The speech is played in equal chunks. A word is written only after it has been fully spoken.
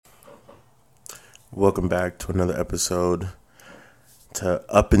Welcome back to another episode to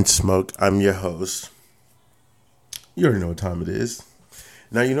Up in Smoke. I'm your host. You already know what time it is.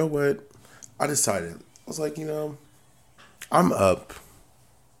 Now, you know what? I decided. I was like, I'm up.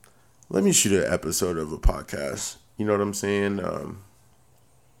 Let me shoot an episode of a podcast. You know what I'm saying?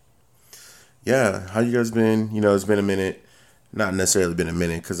 Yeah, how you guys been? It's been a minute. Not necessarily been a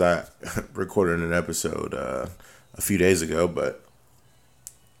minute because I recorded an episode a few days ago, but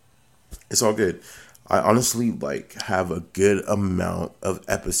it's all good. I honestly have a good amount of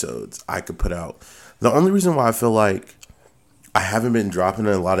episodes I could put out. The only reason why I feel like I haven't been dropping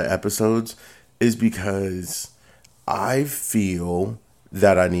a lot of episodes is because I feel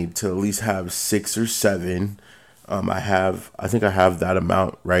that I need to at least have 6 or 7. I think I have that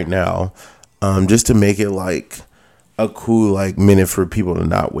amount right now, just to make it like a cool minute for people to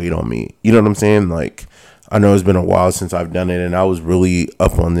not wait on me. You know what I'm saying? I know it's been a while since I've done it, and I was really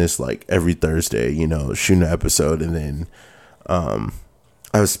up on this every Thursday, shooting an episode, and then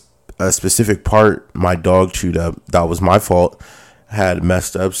a specific part my dog chewed up that was my fault had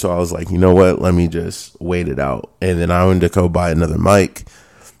messed up, so I was like, you know what, let me just wait it out, and then I went to go buy another mic.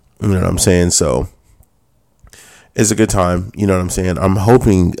 You know what I'm saying? So it's a good time. You know what I'm saying? I'm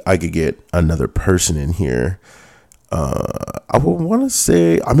hoping I could get another person in here. I would want to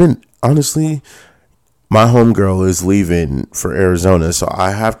say, honestly, my homegirl is leaving for Arizona, so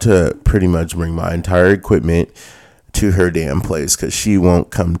I have to pretty much bring my entire equipment to her damn place because she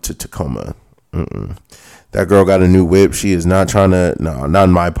won't come to Tacoma. That girl got a new whip. She is not trying to, no, not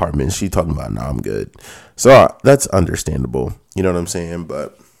in my apartment. She talking about, no, I'm good. So that's understandable. You know what I'm saying?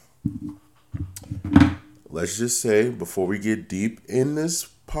 But let's just say, before we get deep in this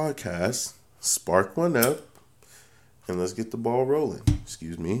podcast, spark one up and let's get the ball rolling.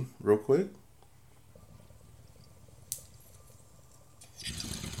 Excuse me, real quick.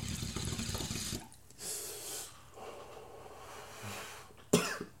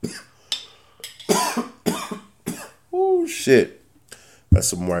 Oh, shit. That's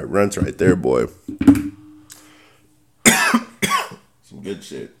some white runs right there, boy. Some good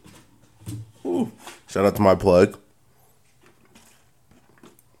shit. Ooh. Shout out to my plug.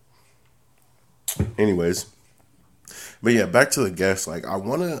 Anyways. But yeah, back to the guests. I got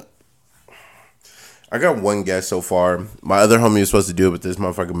one guest so far. My other homie was supposed to do it, but this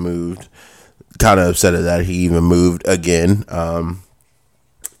motherfucker moved. Kind of upset at that he even moved again.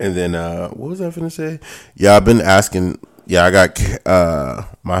 And then, what was I finna say? Yeah, I've been asking. Yeah, I got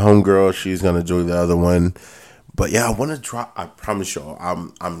my homegirl. She's gonna join the other one. But yeah, I want to try. I promise y'all,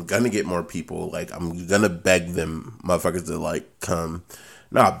 I'm gonna get more people. I'm gonna beg them motherfuckers to come.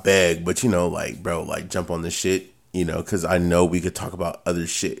 Not beg, but bro, jump on this shit. Because I know we could talk about other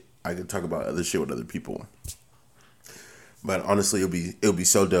shit. I could talk about other shit with other people. But honestly, it'll be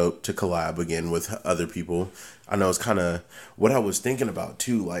so dope to collab again with other people. I know it's kind of what I was thinking about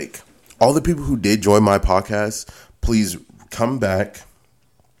too. All the people who did join my podcast, please come back.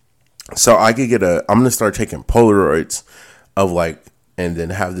 So I could get I'm gonna start taking Polaroids of and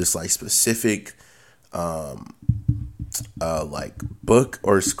then have this specific book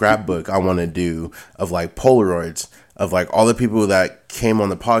or scrapbook I want to do of Polaroids of all the people that came on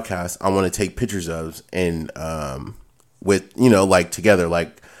the podcast. I want to take pictures of and with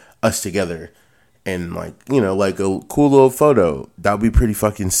together, us together, and a cool little photo. That would be pretty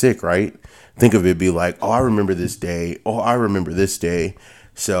fucking sick, right? Think of it, be oh, I remember this day. Oh, I remember this day.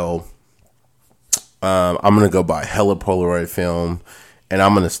 So I'm gonna go buy hella Polaroid film, and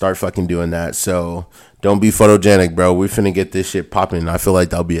I'm gonna start fucking doing that. So don't be photogenic, bro. We finna get this shit popping. I feel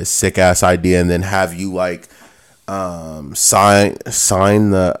like that'll be a sick ass idea, and then have you sign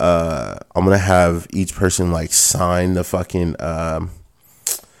the I'm gonna have each person sign the fucking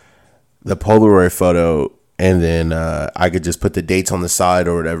the Polaroid photo, and then I could just put the dates on the side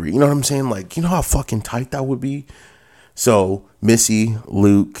or whatever. You know what I'm saying? You know how fucking tight that would be? So Missy,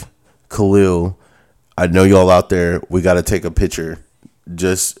 Luke, Khalil, I know y'all out there, we gotta take a picture.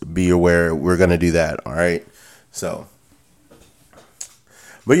 Just be aware we're gonna do that, all right? So,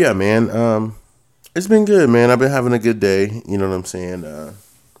 but yeah, man, it's been good, man. I've been having a good day. You know what I'm saying?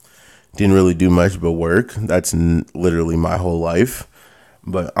 Didn't really do much but work. That's literally my whole life.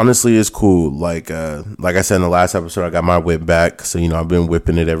 But honestly, it's cool. Like I said in the last episode, I got my whip back. So, I've been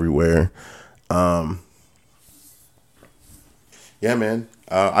whipping it everywhere. Yeah, man.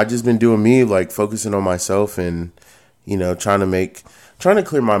 I just been doing me, focusing on myself and, trying to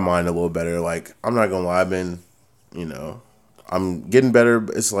clear my mind a little better. I'm not gonna lie, I've been, I'm getting better.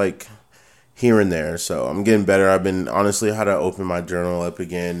 But it's here and there. So I'm getting better. I've been honestly how to open my journal up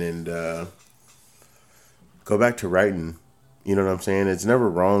again and go back to writing. You know what I'm saying? It's never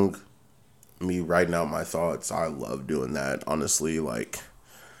wrong me writing out my thoughts. I love doing that, honestly. Like,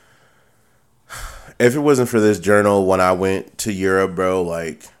 if it wasn't for this journal when I went to Europe, bro,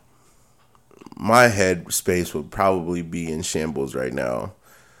 like, my head space would probably be in shambles right now.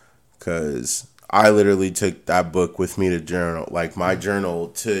 Because I literally took that book with me to journal, like, my journal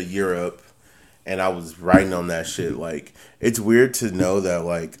to Europe, and I was writing on that shit. Like, it's weird to know that,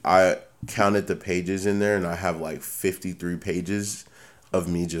 like, I counted the pages in there, and I have, like, 53 pages of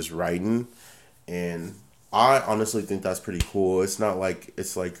me just writing. And I honestly think that's pretty cool. It's not like,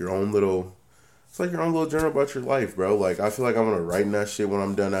 it's like your own little, it's like your own little journal about your life, bro. Like, I feel like I'm gonna write in that shit when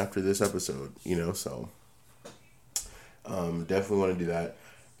I'm done after this episode, you know. So definitely want to do that.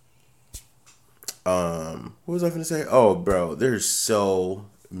 What was I gonna say? Oh, bro, there's so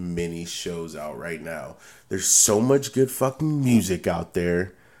many shows out right now. There's so much good fucking music out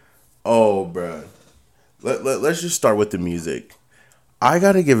there. Oh, bro, let's just start with the music. I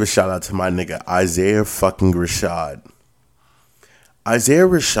gotta give a shout out to my nigga Isaiah fucking Rashad. Isaiah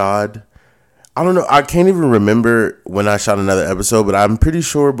Rashad. I don't know. I can't even remember when I shot another episode, but I'm pretty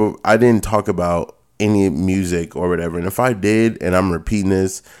sure. But I didn't talk about any music or whatever. And if I did, and I'm repeating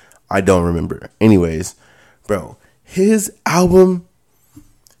this, I don't remember. Anyways, bro, his album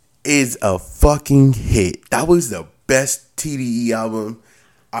is a fucking hit. That was the best TDE album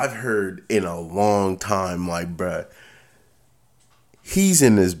I've heard in a long time. Like, bro, he's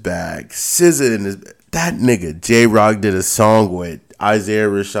in his bag. SZA in his bag. That nigga J-Rock did a song with Isaiah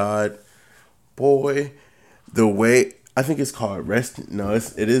Rashad. Boy, the way, I think it's called Rest. No,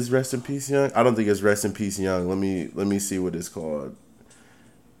 it is Rest in Peace Young. I don't think it's Rest in Peace Young. Let me see what it's called.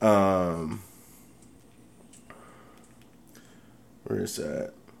 Where is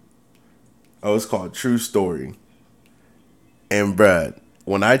that? Oh, it's called True Story. And bruh,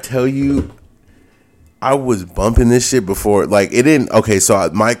 when I tell you, I was bumping this shit before. Like, it didn't. Okay,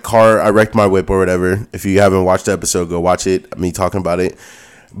 so my car, I wrecked my whip or whatever. If you haven't watched the episode, go watch it. Me talking about it.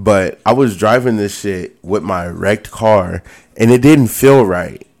 But I was driving this shit with my wrecked car, and it didn't feel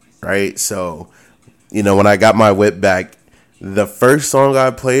right. Right? So, you know, when I got my whip back, the first song I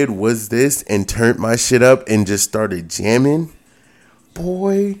played was this and turned my shit up and just started jamming.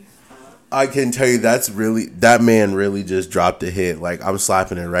 Boy, I can tell you that man really just dropped a hit. Like, I'm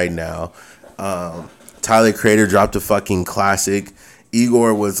slapping it right now. Tyler Creator dropped a fucking classic.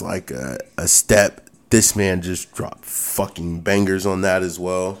 Igor was like a step. This man just dropped fucking bangers on that as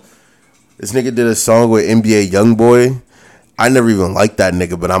well. This nigga did a song with NBA Youngboy. I never even liked that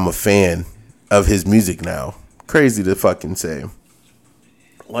nigga, but I'm a fan of his music now. Crazy to fucking say.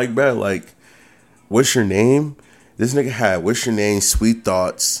 Like, bro, like, What's Your Name? This nigga had What's Your Name, Sweet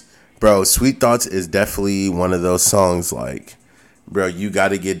Thoughts. Bro, Sweet Thoughts is definitely one of those songs, like, bro, you got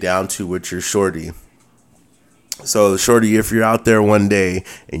to get down to with your shorty. So, shorty, if you're out there one day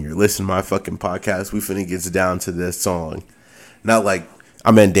and you're listening to my fucking podcast, we finna get down to this song. Not like,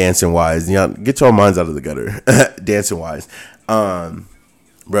 I meant dancing wise. You know, get your minds out of the gutter. Dancing wise.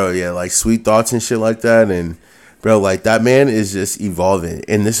 Bro, yeah, like Sweet Thoughts and shit like that. And, bro, like, that man is just evolving.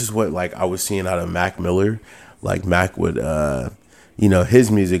 And this is what, like, I was seeing out of Mac Miller. Like, Mac would, you know, his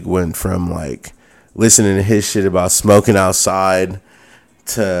music went from, like, listening to his shit about smoking outside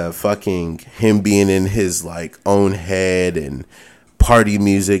to fucking him being in his, like, own head and party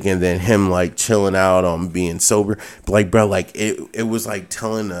music, and then him, like, chilling out on being sober. But, like, bro, like, it was, like,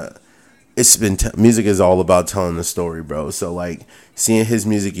 telling music is all about telling the story, bro. So, like, seeing his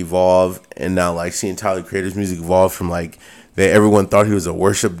music evolve, and now, like, seeing Tyler Creator's music evolve from, like, that everyone thought he was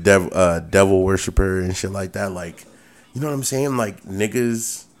a devil worshiper and shit like that. Like, you know what I'm saying? Like,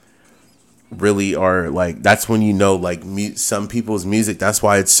 niggas really are, like, that's when you know, like, some people's music, that's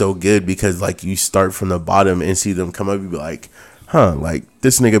why it's so good, because, like, you start from the bottom and see them come up, you be like, huh, like,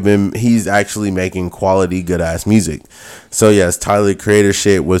 this nigga he's actually making quality good ass music. So yes, Tyler Creator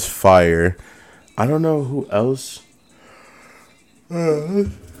shit was fire. I don't know who else.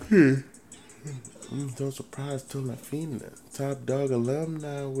 Don't surprise till my feeling it. Top Dog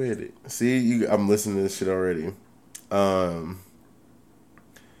alumni with it. See, I'm listening to this shit already.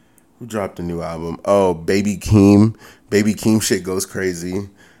 Who dropped a new album? Oh, Baby Keem. Baby Keem shit goes crazy.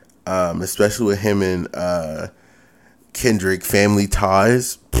 Especially with him and Kendrick, Family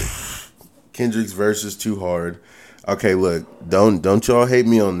Ties. Kendrick's verse is too hard. Okay, look, don't y'all hate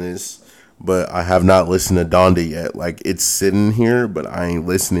me on this, but I have not listened to Donda yet. Like, it's sitting here, but I ain't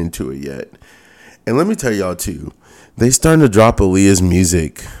listening to it yet. And let me tell y'all too, they starting to drop Aaliyah's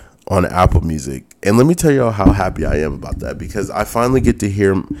music on Apple Music. And let me tell y'all how happy I am about that, because I finally get to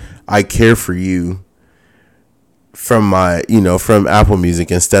hear I Care For You from from Apple Music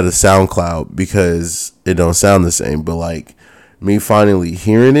instead of SoundCloud, because it don't sound the same. But, like, me finally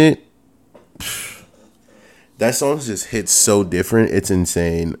hearing it, that song just hits so different. It's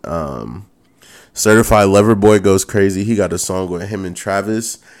insane. Certified Lover Boy goes crazy. He got a song with him and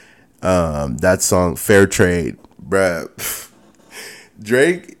Travis. That song, Fair Trade, bruh.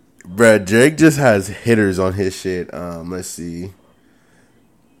 Drake just has hitters on his shit. Let's see.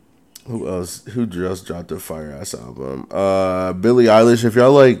 Who else? Who just dropped a fire ass album? Billie Eilish. If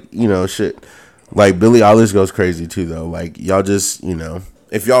y'all like, shit, like Billie Eilish goes crazy too, though. Like y'all just,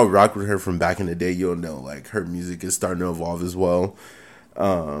 if y'all rock with her from back in the day, you'll know like her music is starting to evolve as well.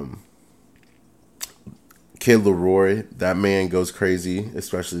 Kid Laroi, that man goes crazy,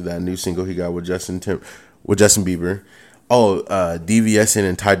 especially that new single he got with Justin Bieber. Oh, DVSN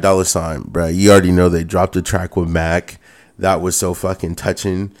and Ty Dolla $ign, bruh. You already know they dropped a track with Mac. That was so fucking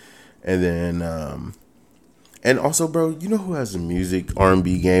touching. And then, and also, bro, you know who has the music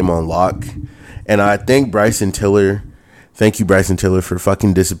R&B game on lock? And I thank Bryson Tiller. Thank you, Bryson Tiller, for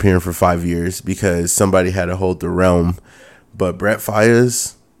fucking disappearing for 5 years because somebody had to hold the realm. But Brett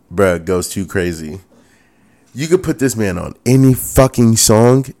Fayez, bruh, goes too crazy. You could put this man on any fucking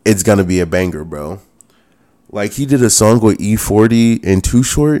song. It's going to be a banger, bro. Like, he did a song with E40 and Too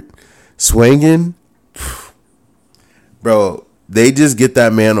Short, Swangin'. Bro, they just get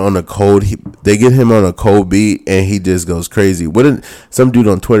that man on a cold. They get him on a cold beat, and he just goes crazy. Some dude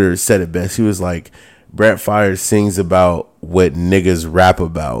on Twitter said it best. He was like, Brett Fayez sings about what niggas rap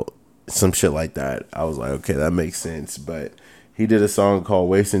about. Some shit like that. I was like, okay, that makes sense. But he did a song called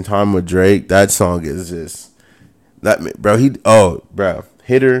Wasting Time with Drake. That song is just... that, bro,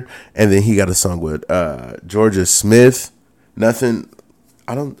 hitter. And then he got a song with Georgia Smith.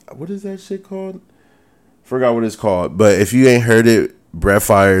 What is that shit called? Forgot what it's called. But if you ain't heard it, Brett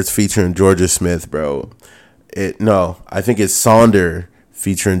Fayez featuring Georgia Smith, bro. I think it's Sonder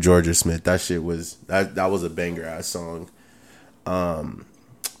featuring Georgia Smith. That shit was that was a banger ass song.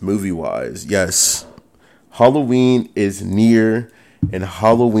 Movie wise, yes. Halloween is near. And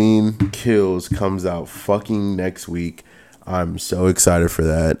Halloween Kills comes out fucking next week. I'm so excited for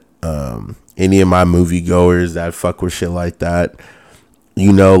that. Any of my movie goers that fuck with shit like that,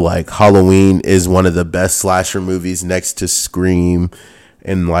 like Halloween is one of the best slasher movies next to Scream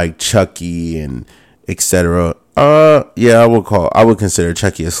and like Chucky and etc. Yeah, I would consider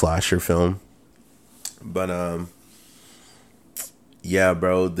Chucky a slasher film. But yeah,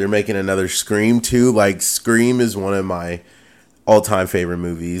 bro, they're making another Scream too. Like Scream is one of my all-time favorite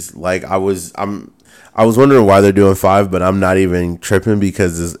movies. Like I was wondering why they're doing 5, but I'm not even tripping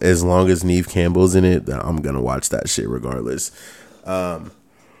because as long as Neve Campbell's in it, I'm gonna watch that shit regardless.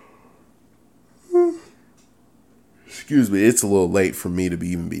 Excuse me, it's a little late for me to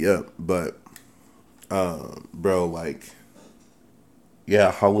even be up, but bro, like,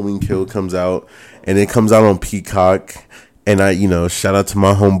 yeah, Halloween Kill comes out, and it comes out on Peacock, and I, shout out to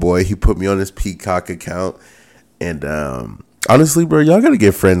my homeboy, he put me on his Peacock account, and honestly, bro, y'all gotta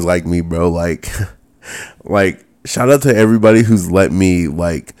get friends like me, bro. Like, shout out to everybody who's let me,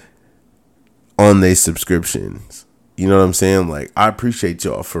 like, on their subscriptions. You know what I'm saying? Like, I appreciate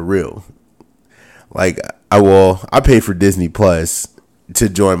y'all for real. Like, I pay for Disney Plus to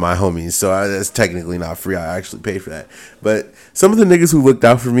join my homies, so that's technically not free. I actually pay for that. But some of the niggas who looked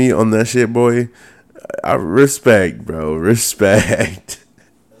out for me on that shit, boy, I respect, bro. Respect.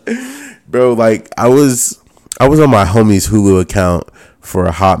 Bro, like, I was on my homie's Hulu account for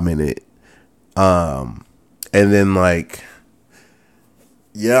a hot minute. And then, like,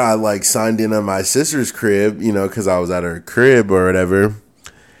 yeah, I, like, signed in on my sister's crib, because I was at her crib or whatever.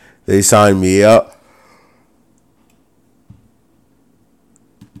 They signed me up.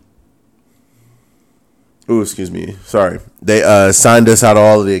 Ooh, excuse me. Sorry. They signed us out of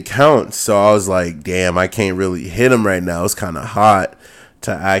all of the accounts. So I was like, damn, I can't really hit him right now. It's kind of hot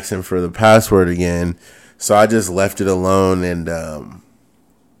to ask him for the password again. So I just left it alone and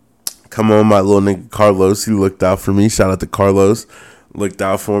come on, my little nigga Carlos, he looked out for me. Shout out to Carlos. Looked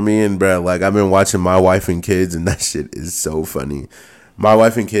out for me. And, bro, like, I've been watching My Wife and Kids, and that shit is so funny. My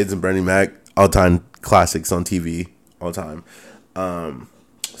Wife and Kids and Bernie Mac, all-time classics on TV. All time.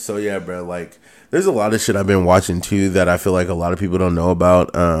 So, yeah, bro, like, there's a lot of shit I've been watching, too, that I feel like a lot of people don't know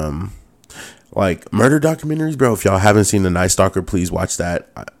about. Like, murder documentaries, bro. If y'all haven't seen The Night Stalker, please watch that.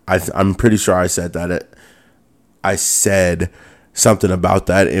 I'm pretty sure I said that. I said something about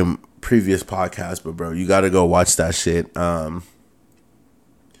that in previous podcasts, but, bro, you got to go watch that shit.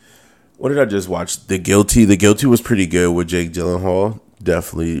 What did I just watch? The Guilty. The Guilty was pretty good with Jake Gyllenhaal.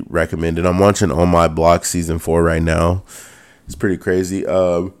 Definitely recommend it. I'm watching On My Block season 4 right now. It's pretty crazy.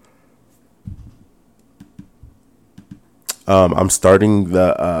 I'm starting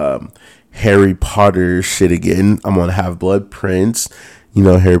the Harry Potter shit again. I'm on Half-Blood Prince.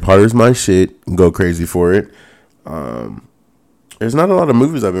 Harry Potter's my shit. Go crazy for it. There's not a lot of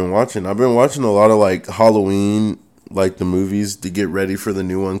movies I've been watching. I've been watching a lot of like Halloween, like the movies to get ready for the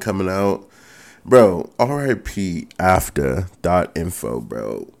new one coming out. Bro, RIP AFTA.info,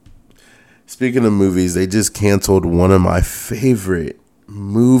 bro. Speaking of movies, they just canceled one of my favorite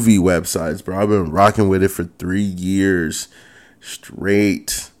movie websites, bro. I've been rocking with it for 3 years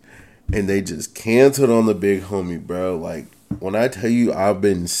straight. And they just canceled on the big homie, bro. Like, when I tell you I've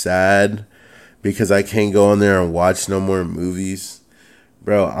been sad because I can't go on there and watch no more movies,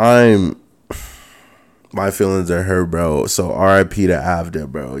 bro, my feelings are hurt, bro. So RIP to AFTA,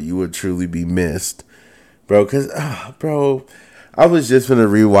 bro. You would truly be missed, bro. Cause, bro, I was just gonna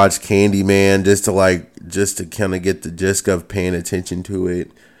rewatch Candyman just to kind of get the gist of paying attention to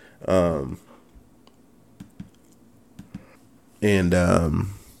it, and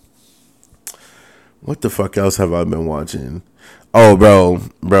what the fuck else have I been watching? Oh,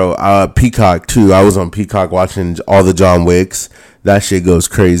 bro, Peacock too. I was on Peacock watching all the John Wicks. That shit goes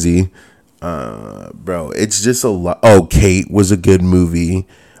crazy. Bro, it's just a lot. Oh, Kate was a good movie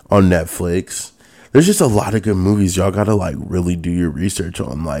on Netflix. There's just a lot of good movies y'all gotta like really do your research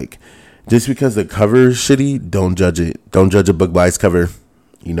on. Like, just because the cover is shitty, don't judge it. Don't judge a book by its cover.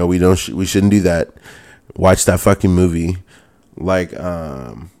 We shouldn't do that. Watch that fucking movie. Like,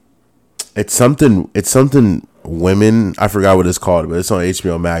 it's something women, I forgot what it's called, but it's on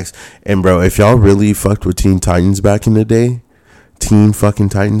HBO Max. And bro, if y'all really fucked with Teen Titans back in the day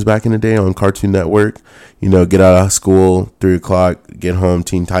on Cartoon Network, get out of school, 3:00, get home,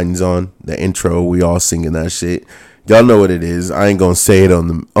 Teen Titans on, the intro, we all singing that shit. Y'all know what it is. I ain't gonna say it on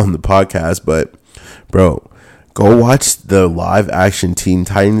the podcast, but bro, go watch the live action Teen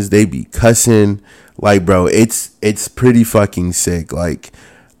Titans. They be cussing. Like, bro, it's pretty fucking sick. Like,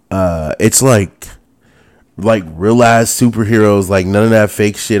 it's like real ass superheroes, like none of that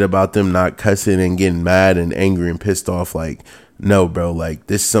fake shit about them not cussing and getting mad and angry and pissed off. Like, no, bro, like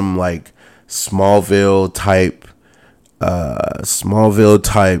this some like Smallville type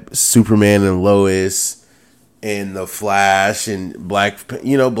Superman and Lois and the Flash and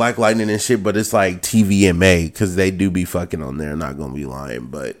Black Lightning and shit, but it's like TVMA because they do be fucking on there, not gonna be lying,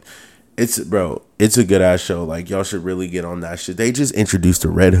 but it's a good ass show. Like, y'all should really get on that shit. They just introduced the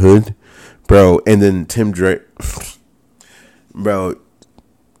Red Hood, bro, and then Tim Drake. Bro,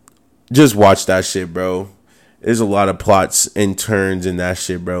 just watch that shit, bro. There's a lot of plots and turns in that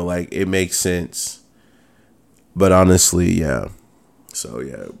shit, bro. Like, it makes sense. But honestly, yeah. So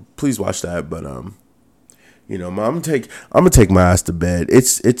yeah, please watch that. But I'm gonna take my ass to bed.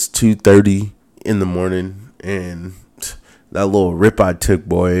 It's 2:30 in the morning, and that little rip I took,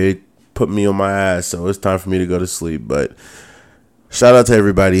 boy, it put me on my ass. So it's time for me to go to sleep. But shout out to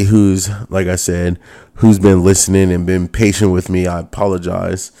everybody who's, like I said, who's been listening and been patient with me. I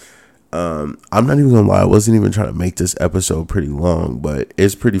apologize. I'm not even gonna lie, I wasn't even trying to make this episode pretty long, but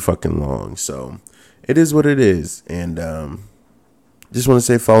it's pretty fucking long. So it is what it is. And just want to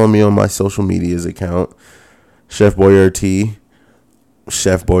say, follow me on my social medias account, Chef Boyardee,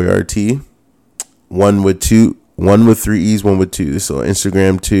 one with 3 E's, one with 2. So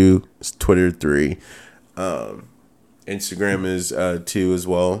Instagram 2, Twitter 3. Instagram is 2 as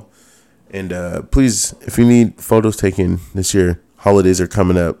well. And please, if you need photos taken this year, holidays are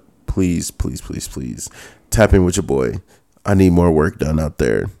coming up. Please tap in with your boy. I need more work done out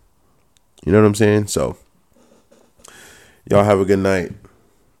there. You know what I'm saying? So y'all have a good night.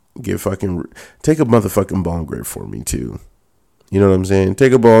 Take a motherfucking bong grip for me too. You know what I'm saying?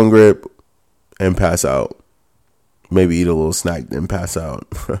 Take a bong grip and pass out. Maybe eat a little snack, then pass out.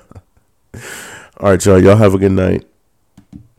 All right, y'all. Y'all have a good night.